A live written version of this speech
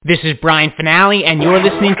This is Brian Finale, and you're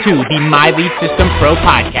listening to the My Lead System Pro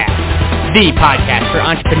podcast, the podcast for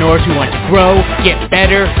entrepreneurs who want to grow, get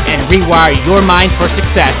better, and rewire your mind for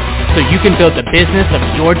success so you can build the business of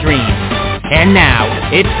your dreams. And now,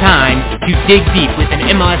 it's time to dig deep with an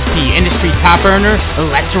MLSP industry top earner.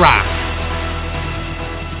 Let's rock.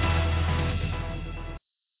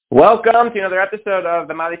 Welcome to another episode of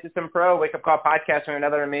the My Lead System Pro Wake Up Call podcast with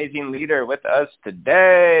another amazing leader with us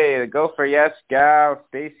today. The Go For Yes gal,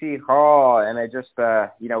 Stacey Hall. And I just,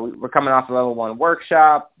 we're coming off the level 1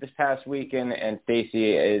 workshop this past weekend, and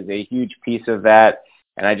Stacey is a huge piece of that.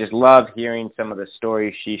 And I just love hearing some of the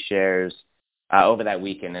stories she shares over that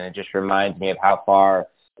weekend. And it just reminds me of how far,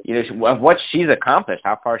 of what she's accomplished,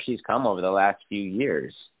 how far she's come over the last few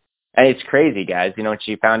years. And it's crazy, guys. When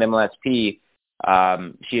she found MLSP,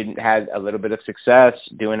 she had a little bit of success,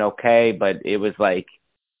 doing okay, but it was like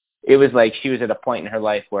she was at a point in her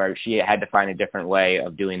life where she had to find a different way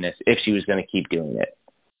of doing this if she was going to keep doing it.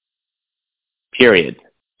 Period.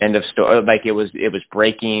 End of story. Like it was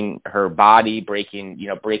breaking her body, breaking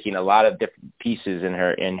a lot of different pieces in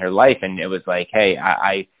her life, and it was like, hey,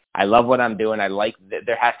 I love what I'm doing. I like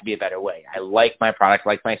there has to be a better way. I like my product, I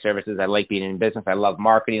like my services, I like being in business, I love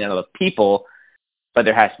marketing, I love people, but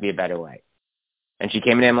there has to be a better way. And she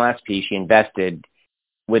came into MLSP. She invested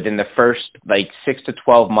within the first 6 to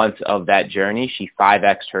 12 months of that journey. She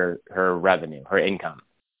 5x'd her revenue, her income.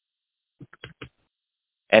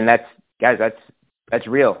 And that's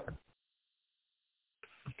real.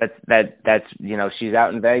 That's she's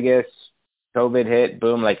out in Vegas. COVID hit,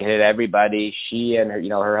 boom, like it hit everybody. She and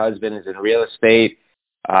her husband is in real estate.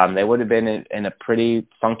 They would have been in a pretty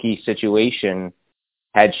funky situation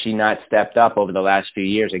had she not stepped up over the last few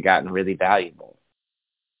years and gotten really valuable.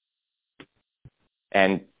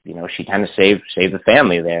 And, she kind of saved the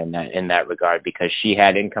family there in that regard, because she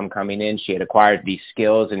had income coming in. She had acquired these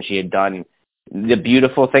skills, and she had done the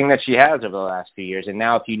beautiful thing that she has over the last few years. And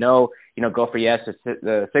now if Go For Yes,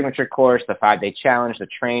 the signature course, the 5-day challenge, the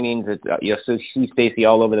trainings, you'll see Stacey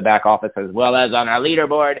all over the back office as well as on our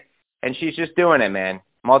leaderboard. And she's just doing it, man.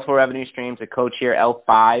 Multiple revenue streams, a coach here,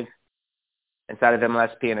 L5 inside of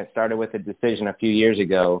MLSP. And it started with a decision a few years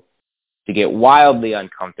ago to get wildly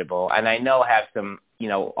uncomfortable, and I know have some,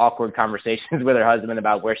 awkward conversations with her husband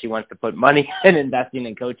about where she wants to put money in investing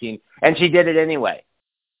and coaching, and she did it anyway.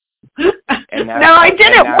 And now, I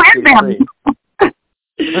didn't with them.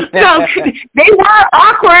 No, they were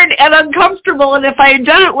awkward and uncomfortable, and if I had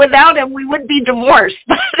done it without him, we would be divorced.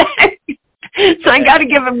 So I got to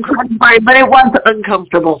give him credit for it, but it was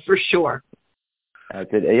uncomfortable for sure. As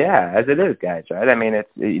it is, guys, right? I mean, it's,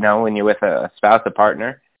 when you're with a spouse, a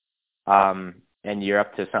partner, and you're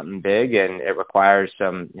up to something big, and it requires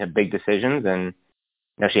some big decisions. And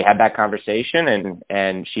she had that conversation,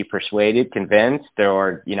 and she persuaded, convinced,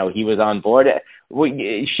 or he was on board.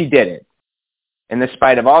 She did it, in the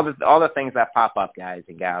spite of all the things that pop up, guys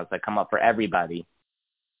and gals, that come up for everybody.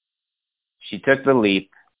 She took the leap,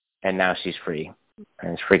 and now she's free,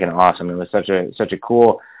 and it's freaking awesome. It was such a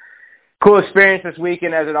cool experience this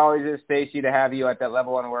weekend, as it always is, Stacey, to have you at that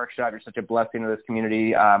level 1 workshop. You're such a blessing to this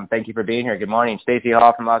community. Thank you for being here. Good morning. Stacey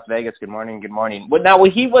Hall from Las Vegas. Good morning. Good morning. Well,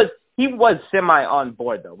 he was semi on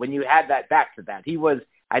board, though. When you had that back to that,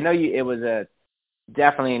 I know it was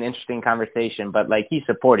definitely an interesting conversation, but he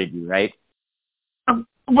supported you, right?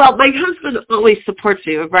 Well, my husband always supports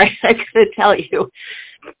me, right? I gotta tell you.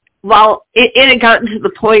 Well, it had gotten to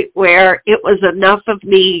the point where it was enough of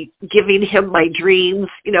me giving him my dreams.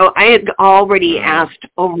 I had already asked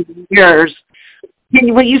over the years,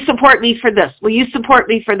 will you support me for this? Will you support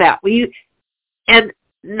me for that? And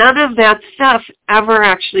none of that stuff ever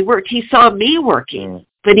actually worked. He saw me working,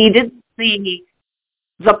 but he didn't see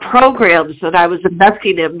the programs that I was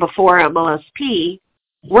investing in before MLSP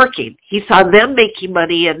working. He saw them making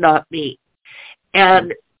money and not me.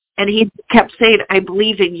 And he kept saying, I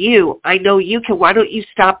believe in you. I know you can. Why don't you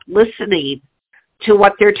stop listening to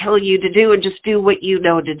what they're telling you to do and just do what you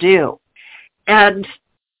know to do? And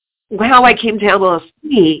how I came to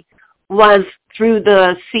MLSP was through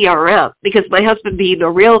the CRM, because my husband, being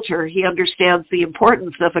a realtor, he understands the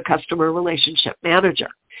importance of a customer relationship manager.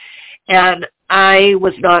 And I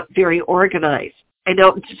was not very organized. I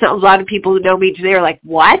know a lot of people who know me today are like,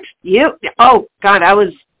 what? You? Oh, God, I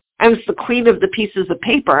was the queen of the pieces of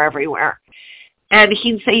paper everywhere. And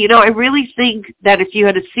he'd say, I really think that if you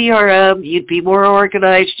had a CRM, you'd be more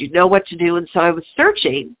organized, you'd know what to do. And so I was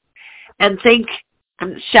searching, and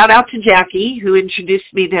shout out to Jackie, who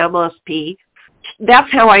introduced me to MLSP.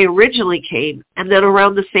 That's how I originally came. And then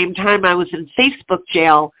around the same time, I was in Facebook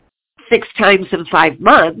jail 6 times in 5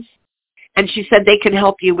 months. And she said they can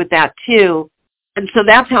help you with that too. And so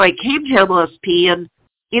that's how I came to MLSP. And,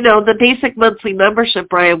 the basic monthly membership,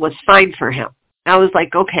 Brian, was fine for him. I was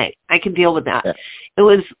like, okay, I can deal with that. Yeah. It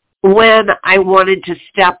was when I wanted to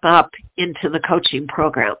step up into the coaching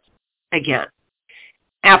program again,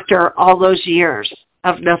 after all those years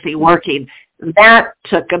of nothing working. That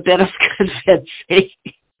took a bit of convincing.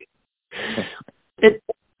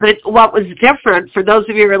 But what was different, for those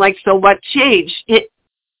of you who are like, so what changed?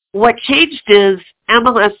 What changed is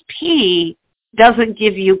MLSP doesn't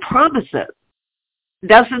give you promises.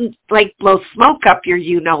 Doesn't blow smoke up your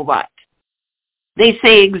you-know-what. They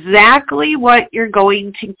say exactly what you're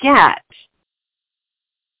going to get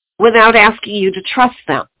without asking you to trust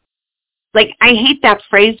them. I hate that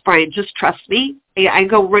phrase, Brian, just trust me. I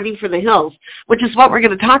go running for the hills, which is what we're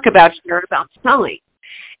going to talk about here about selling.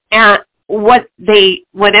 And what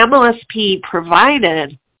MLSP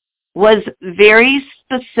provided was very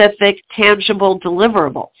specific, tangible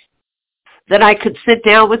deliverables that I could sit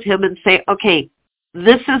down with him and say, okay,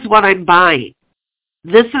 this is what I'm buying.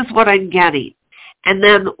 This is what I'm getting. And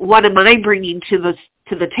then what am I bringing to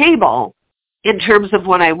the table in terms of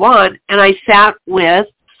what I want? And I sat with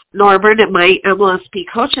Norbert and my MLSP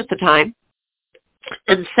coach at the time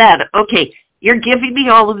and said, okay, you're giving me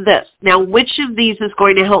all of this. Now, which of these is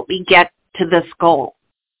going to help me get to this goal?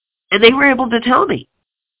 And they were able to tell me.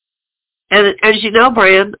 And as you know,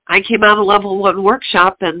 Brian, I came out of level 1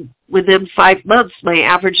 workshop, and within 5 months, my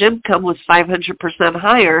average income was 500%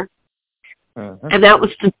 higher. And that was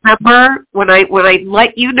December, when I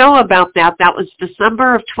let you know about that, that was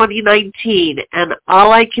December of 2019. And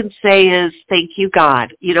all I can say is, thank you,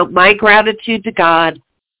 God. My gratitude to God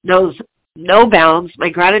knows no bounds. My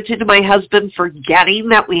gratitude to my husband for getting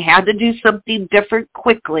that we had to do something different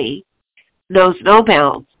quickly knows no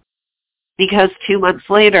bounds. Because 2 months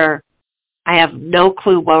later, I have no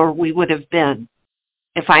clue where we would have been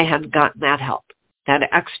if I hadn't gotten that help, that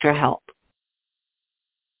extra help.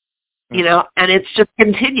 And it's just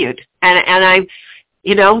continued. And I,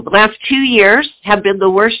 the last 2 years have been the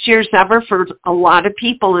worst years ever for a lot of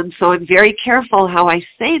people. And so I'm very careful how I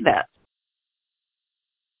say this.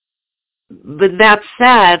 But that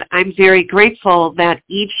said, I'm very grateful that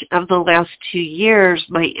each of the last 2 years,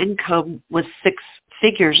 my income was 6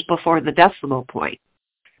 figures before the decimal point.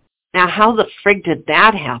 Now, how the frig did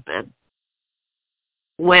that happen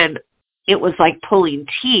when it was like pulling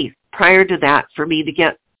teeth prior to that for me to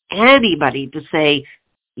get anybody to say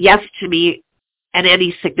yes to me at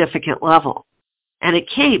any significant level? And it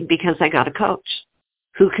came because I got a coach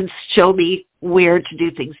who can show me where to do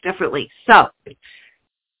things differently. So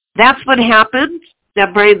that's what happened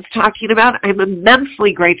that Brian's talking about. I'm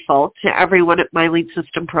immensely grateful to everyone at My Lead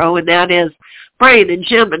System Pro, and that is Brian and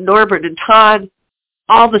Jim and Norbert and Todd,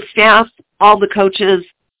 all the staff, all the coaches,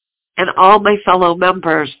 and all my fellow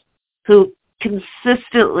members who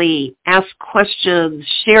consistently ask questions,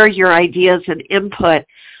 share your ideas and input.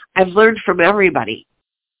 I've learned from everybody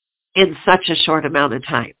in such a short amount of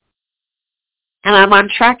time. And I'm on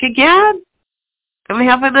track again. I'm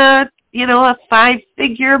having a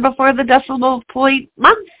 5-figure before the decimal point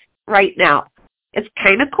month right now. It's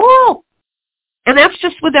kind of cool. And that's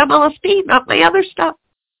just with MLSP, not my other stuff.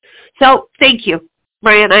 So thank you,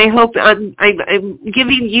 Brian. I hope I'm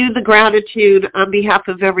giving you the gratitude on behalf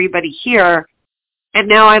of everybody here. And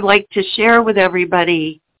now I'd like to share with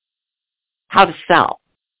everybody how to sell.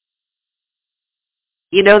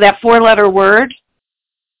 That 4-letter word?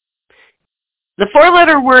 The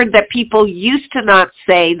 4-letter word that people used to not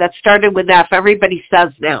say that started with F, everybody says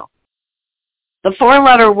now. The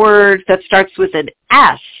 4-letter word that starts with an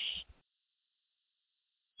S,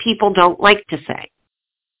 people don't like to say.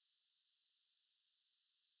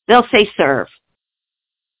 They'll say serve.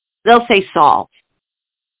 They'll say solve.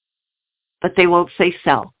 But they won't say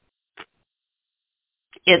sell.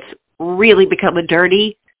 It's really become a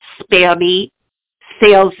dirty, spammy,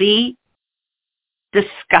 salesy,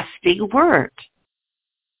 disgusting word.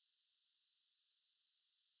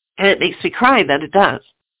 And it makes me cry that it does.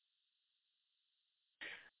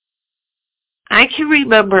 I can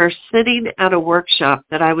remember sitting at a workshop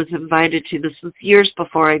that I was invited to. This was years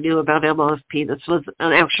before I knew about MLSP. This was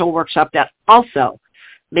an actual workshop that also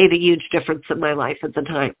made a huge difference in my life at the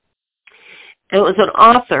time. It was an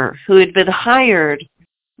author who had been hired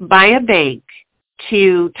by a bank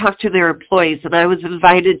to talk to their employees, and I was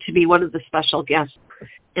invited to be one of the special guests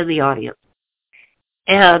in the audience.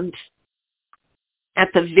 And at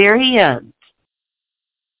the very end,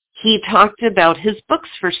 he talked about his books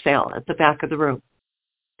for sale at the back of the room.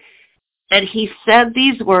 And he said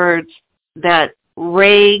these words that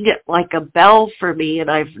rang like a bell for me, and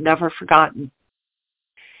I've never forgotten.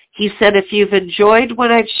 He said, if you've enjoyed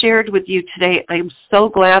what I've shared with you today, I'm so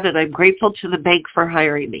glad and I'm grateful to the bank for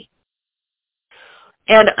hiring me.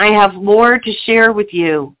 And I have more to share with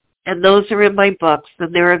you, and those are in my books,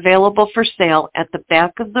 and they're available for sale at the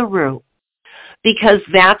back of the room, because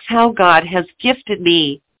that's how God has gifted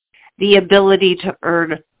me the ability to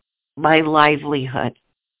earn my livelihood.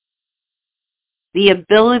 The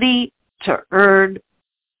ability to earn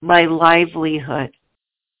my livelihood.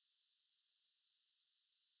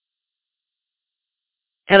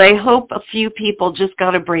 And I hope a few people just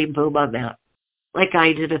got a brain boom on that, like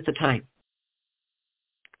I did at the time.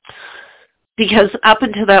 Because up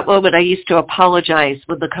until that moment, I used to apologize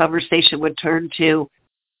when the conversation would turn to,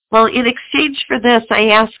 well, in exchange for this, I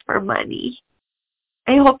asked for money.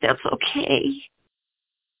 I hope that's okay.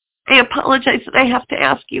 I apologize that I have to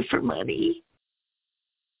ask you for money.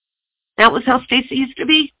 That was how Stacey used to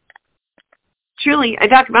be. Truly, I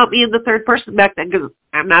talk about me in the third person back then because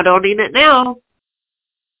I'm not owning it now.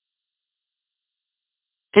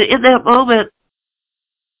 And in that moment,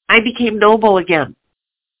 I became noble again.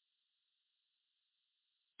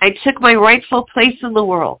 I took my rightful place in the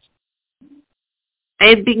world. I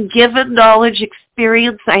had been given knowledge,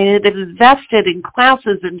 experience. I had invested in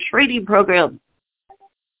classes and training programs.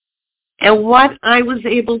 And what I was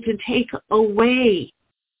able to take away,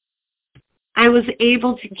 I was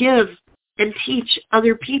able to give and teach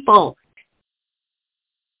other people.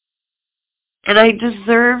 And I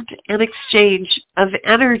deserved an exchange of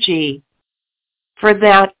energy for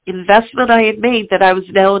that investment I had made that I was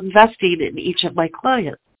now investing in each of my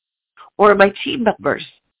clients or my team members.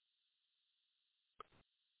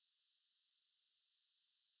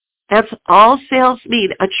 That's all sales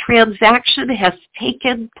mean. A transaction has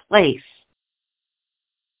taken place.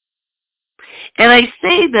 And I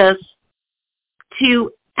say this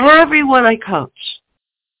to everyone I coach.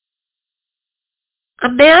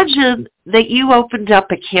 Imagine that you opened up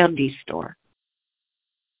a candy store.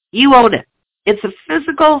 You own it. It's a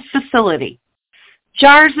physical facility.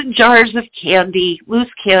 Jars and jars of candy, loose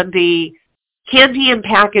candy, candy in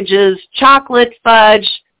packages, chocolate, fudge.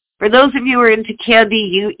 For those of you who are into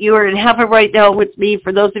candy, you are in heaven right now with me.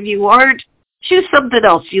 For those of you who aren't, choose something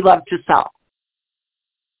else you love to sell.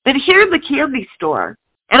 But here in the candy store,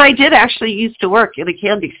 and I did actually used to work in a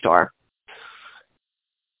candy store,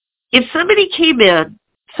 if somebody came in,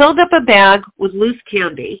 filled up a bag with loose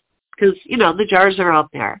candy, because, the jars are out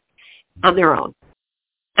there on their own,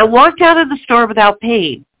 and walked out of the store without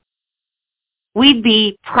paying, we'd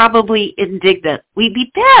be probably indignant. We'd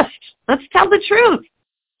be pissed. Let's tell the truth.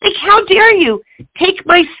 Like, how dare you take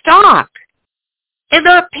my stock and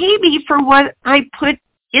not pay me for what I put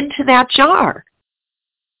into that jar?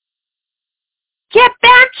 Get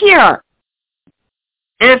back here.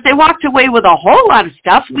 And if they walked away with a whole lot of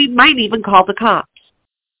stuff, we might even call the cops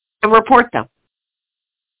and report them.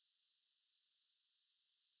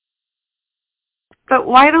 But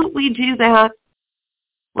why don't we do that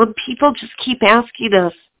when people just keep asking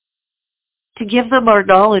us to give them our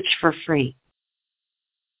knowledge for free?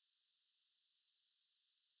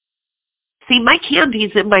 See, my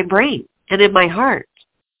candy's in my brain and in my heart.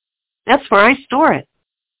 That's where I store it.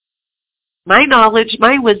 My knowledge,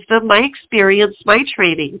 my wisdom, my experience, my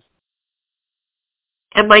training.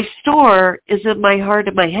 And my store is in my heart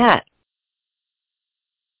and my head.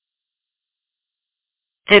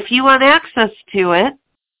 If you want access to it,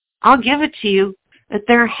 I'll give it to you, but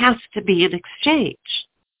there has to be an exchange.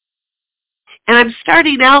 And I'm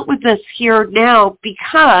starting out with this here now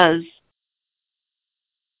because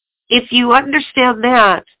if you understand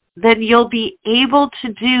that, then you'll be able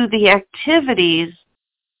to do the activities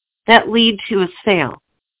that lead to a sale.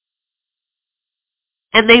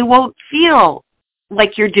 And they won't feel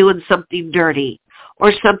like you're doing something dirty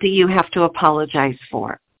or something you have to apologize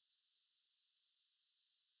for.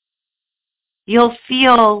 You'll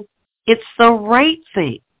feel it's the right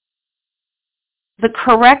thing, the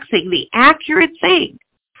correct thing, the accurate thing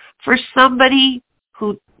for somebody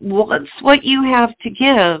who wants what you have to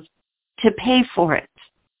give to pay for it.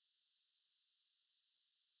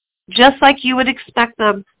 Just like you would expect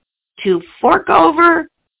them to fork over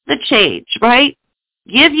the change, right?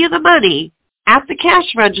 Give you the money at the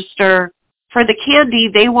cash register for the candy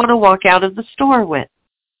they want to walk out of the store with.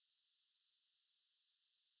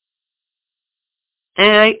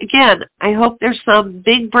 And I hope there's some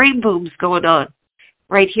big brain booms going on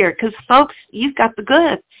right here because, folks, you've got the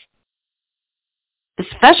goods.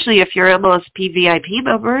 Especially if you're MLSP VIP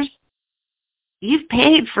members. You've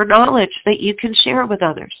paid for knowledge that you can share with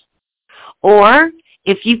others. Or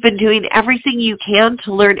if you've been doing everything you can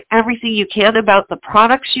to learn everything you can about the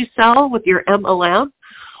products you sell with your MLM,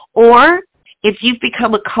 or if you've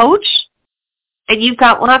become a coach and you've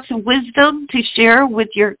got lots of wisdom to share with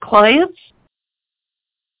your clients,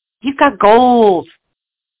 you've got gold.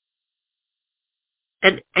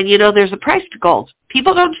 And you know, there's a price to gold.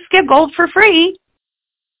 People don't just get gold for free.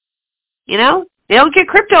 You know, they don't get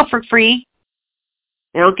crypto for free.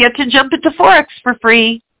 They don't get to jump into Forex for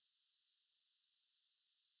free.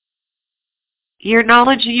 Your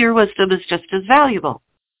knowledge and your wisdom is just as valuable.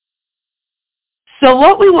 So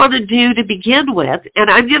what we want to do to begin with, and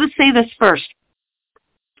I'm going to say this first.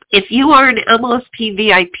 If you are an MLSP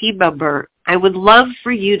VIP member, I would love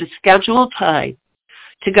for you to schedule time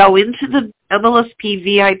to go into the MLSP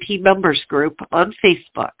VIP members group on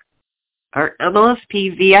Facebook, our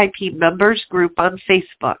MLSP VIP members group on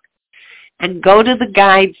Facebook, and go to the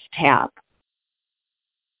Guides tab.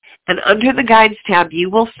 And under the Guides tab, you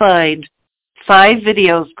will find 5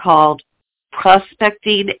 videos called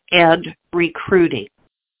Prospecting and Recruiting.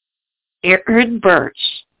 Erin Birch,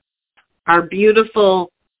 our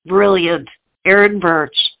beautiful, brilliant Erin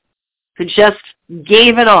Birch, who just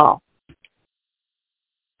gave it all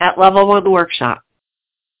at Level 1 workshop.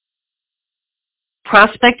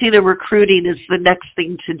 Prospecting and recruiting is the next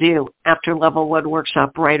thing to do after Level 1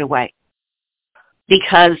 workshop right away,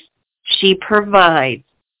 because she provides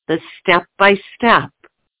the step-by-step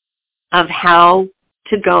of how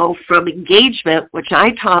to go from engagement, which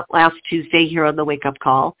I taught last Tuesday here on the Wake Up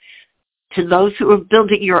Call, to those who are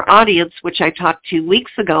building your audience, which I taught 2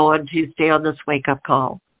 weeks ago on Tuesday on this Wake Up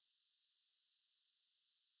Call.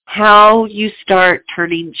 How you start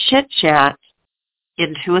turning chit-chat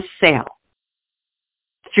into a sale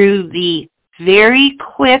through the very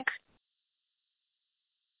quick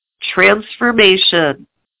transformation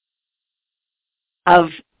of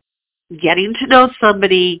getting to know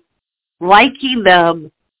somebody, liking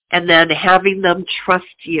them, and then having them trust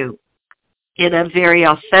you in a very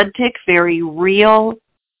authentic, very real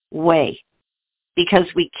way. Because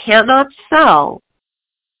we cannot sell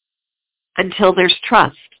until there's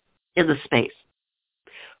trust in the space.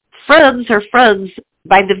 Friends are friends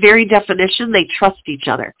by the very definition. They trust each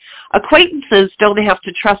other. Acquaintances don't have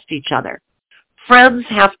to trust each other. Friends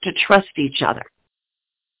have to trust each other.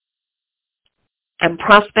 And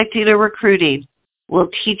prospecting or recruiting will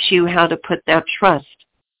teach you how to put that trust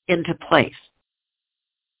into place.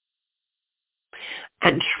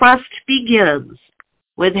 And trust begins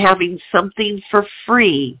with having something for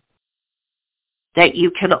free that you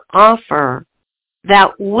can offer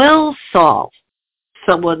that will solve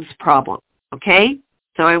someone's problem. Okay?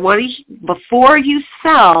 So I want to, before you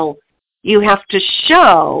sell, you have to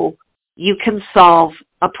show you can solve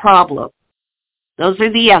a problem. Those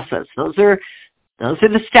are the S's. Those are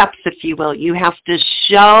the steps, if you will. You have to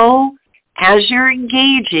show as you're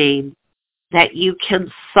engaging that you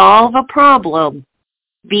can solve a problem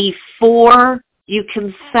before you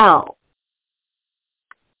can sell.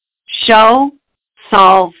 Show,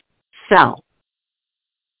 solve, sell.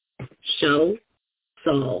 Show,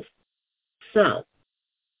 solve, sell.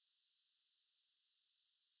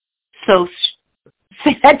 So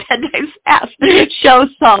say that 10 times fast. Show,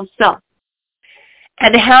 solve, sell.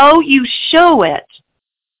 And how you show it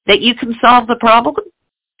that you can solve the problem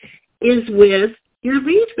is with your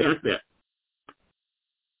lead magnet,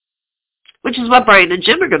 which is what Brian and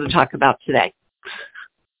Jim are going to talk about today.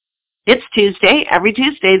 It's Tuesday. Every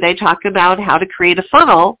Tuesday they talk about how to create a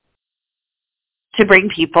funnel to bring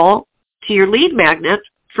people to your lead magnet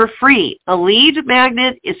for free. A lead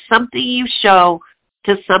magnet is something you show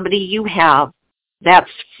to somebody you have that's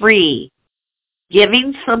free.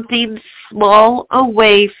 Giving something small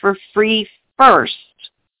away for free first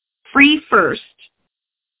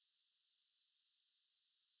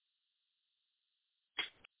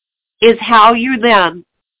is how you then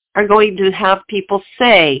are going to have people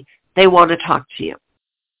say they want to talk to you.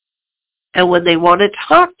 And when they want to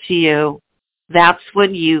talk to you, that's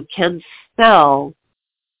when you can sell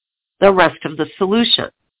the rest of the solution.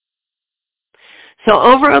 So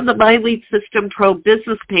over on the My Lead System Pro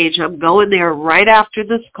business page, I'm going there right after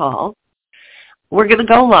this call. We're going to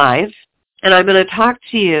go live, and I'm going to talk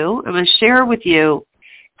to you. I'm going to share with you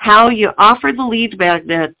how you offer the lead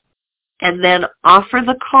magnet, and then offer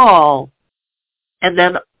the call, and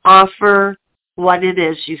then offer what it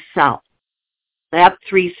is you sell. That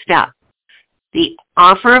 3-step. The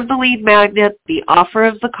offer of the lead magnet, the offer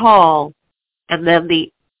of the call, and then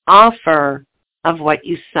the offer of what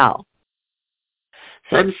you sell.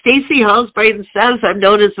 So I'm Stacey Hall, as Brian says. I'm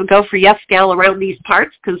known as the Go for Yes gal around these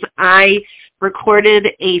parts because I recorded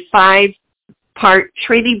a 5-part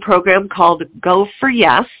training program called Go for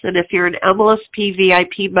Yes. And if you're an MLSP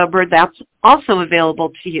VIP member, that's also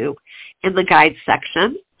available to you in the guide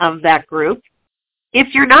section of that group.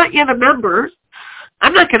 if you're not yet a member,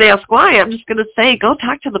 I'm not going to ask why. I'm just going to say, go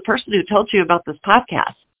talk to the person who told you about this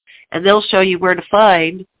podcast, and they'll show you where to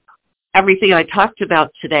find everything I talked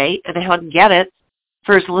about today and how to get it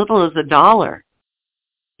for as little as $1.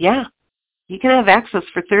 Yeah, you can have access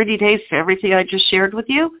for 30 days to everything I just shared with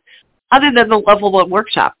you, other than the level 1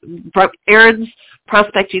 workshop. Erin's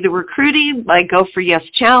Prospecting and Recruiting, my Go for Yes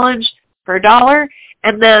Challenge for $1.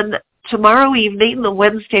 And then tomorrow evening, the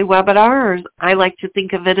Wednesday webinar, or I like to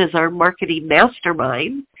think of it as our marketing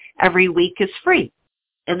mastermind, every week is free.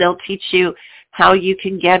 And they'll teach you how you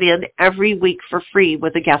can get in every week for free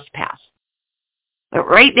with a guest pass. But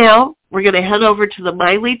right now, we're going to head over to the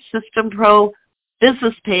My Lead System Pro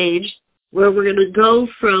business page, where we're going to go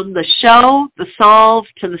from the show, the solve,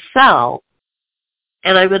 to the sell.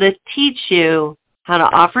 And I'm going to teach you how to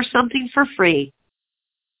offer something for free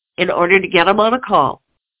in order to get them on a call,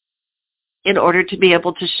 in order to be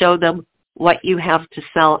able to show them what you have to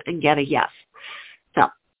sell and get a yes. So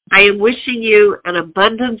I am wishing you an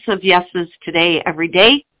abundance of yeses today, every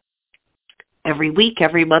day, every week,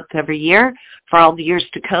 every month, every year, for all the years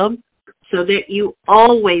to come, so that you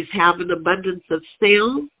always have an abundance of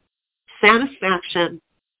sales, satisfaction,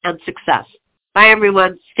 and success. Bye,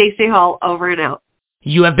 everyone. Stacey Hall, over and out.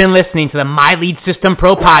 You have been listening to the My Lead System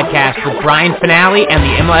Pro podcast with Brian Finale and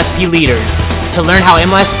the MLSP leaders. To learn how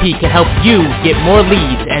MLSP can help you get more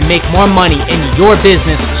leads and make more money in your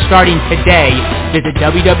business starting today, visit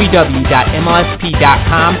www.mlsp.com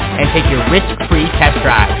and take your risk-free test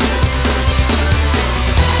drive.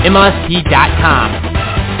 MLSP.com.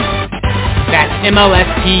 That's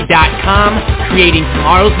MLSP.com, creating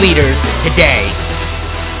tomorrow's leaders today.